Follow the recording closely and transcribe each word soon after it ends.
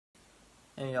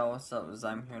Hey y'all, what's up?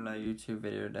 I'm here in a YouTube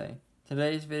video today.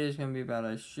 Today's video is going to be about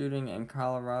a shooting in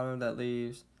Colorado that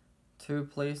leaves 2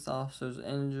 police officers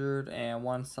injured and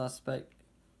 1 suspect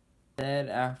dead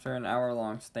after an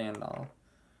hour-long standoff.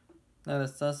 Now the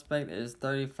suspect is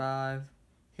 35.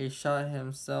 He shot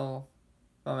himself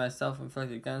from a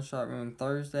self-inflicted gunshot wound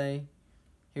Thursday.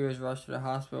 He was rushed to the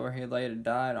hospital where he later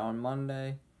died on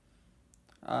Monday.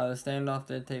 The standoff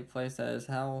did take place at his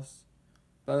house.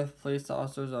 Both police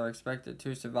officers are expected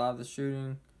to survive the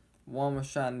shooting. One was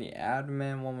shot in the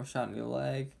abdomen, one was shot in the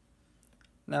leg.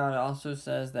 Now it also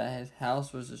says that his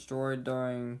house was destroyed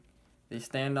during the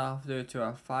standoff due to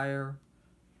a fire.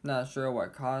 Not sure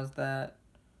what caused that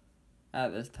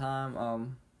at this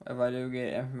time. If I do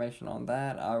get information on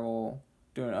that, I will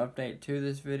do an update to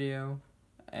this video.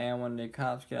 And when the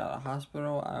cops get out of the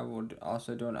hospital, I will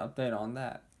also do an update on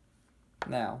that.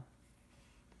 Now,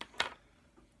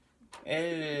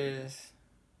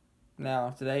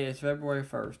 today is February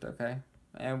 1st, okay?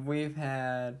 And we've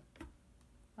had,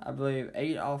 I believe,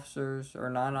 8 officers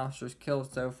or 9 officers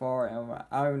killed so far, and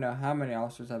I don't even know how many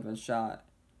officers have been shot.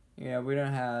 You know, we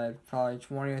done had probably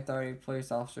 20 or 30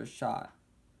 police officers shot.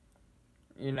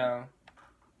 You know,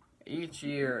 each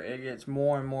year it gets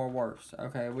more and more worse,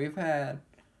 okay?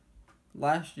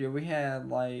 Last year we had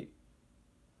like,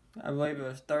 I believe it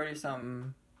was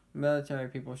 30-something military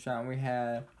people shot, and we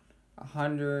had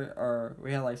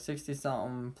 60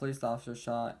 something police officers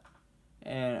shot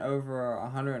and over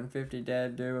 150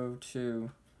 dead due to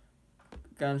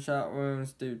gunshot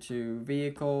wounds, due to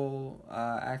vehicle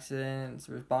accidents,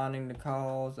 responding to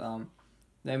calls,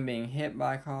 them being hit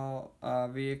by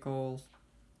vehicles,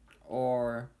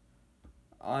 or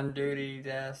on duty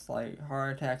deaths like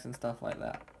heart attacks and stuff like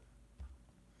that.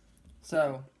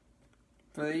 So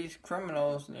for these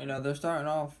criminals, you know, they're starting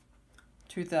off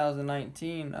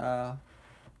 2019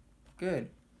 good.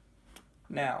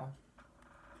 Now,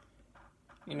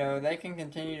 you know, they can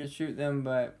continue to shoot them,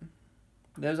 but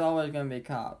there's always going to be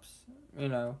cops. You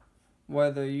know,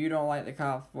 whether you don't like the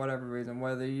cops for whatever reason,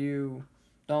 whether you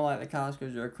don't like the cops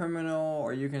because you're a criminal,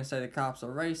 or you can say the cops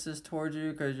are racist towards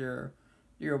you because you're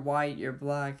white, you're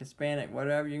black, Hispanic,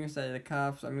 whatever. You can say the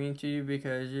cops are mean to you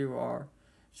because you are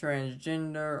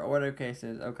transgender or whatever case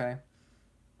is, okay?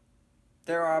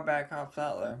 There are bad cops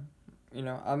out there. You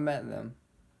know, I've met them.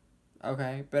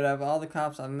 Okay, but of all the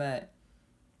cops I've met,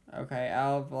 okay,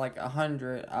 out of like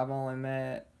 100, I've only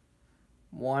met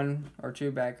 1 or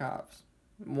 2 bad cops.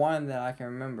 One that I can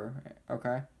remember,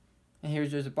 okay? And he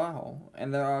was just a butthole.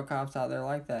 And there are cops out there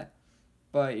like that.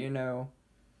 But, you know,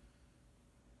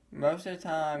 most of the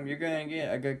time, you're going to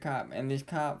get a good cop. And these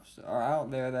cops are out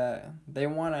there that they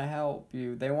want to help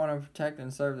you. They want to protect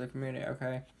and serve the community,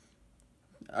 okay?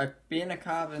 Being a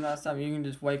cop is not something you can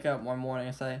just wake up one morning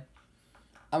and say,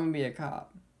 I'm going to be a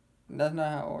cop. That's not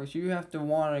how it works. You have to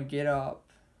want to get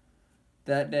up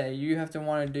that day. You have to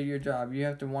want to do your job. You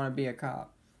have to want to be a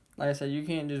cop. Like I said, you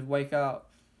can't just wake up,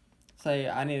 say,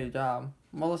 I need a job.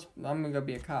 Well, I'm going to go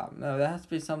be a cop. No, that has to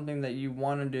be something that you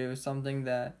want to do, something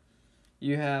that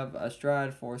you have a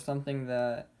stride for, something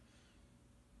that,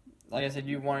 like I said,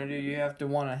 you want to do. You have to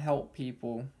want to help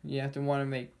people. You have to want to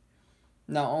make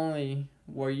not only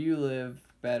where you live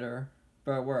better,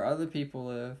 but where other people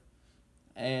live.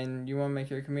 And you want to make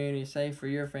your community safe for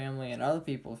your family and other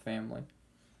people's family.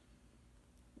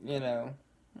 You know,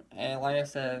 and like I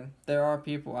said, there are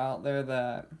people out there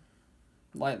that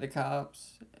like the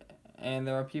cops, and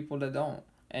there are people that don't.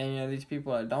 And, you know, these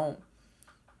people that don't,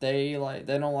 they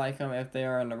don't like them if they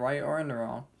are in the right or in the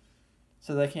wrong.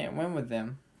 So they can't win with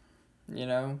them, you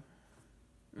know.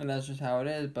 And that's just how it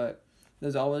is, but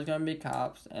there's always going to be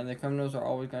cops, and the criminals are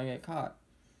always going to get caught.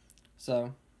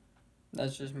 So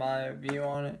that's just my view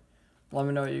on it. Let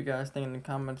me know what you guys think in the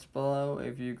comments below.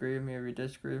 If you agree with me or you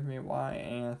disagree with me, why.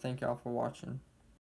 And thank y'all for watching.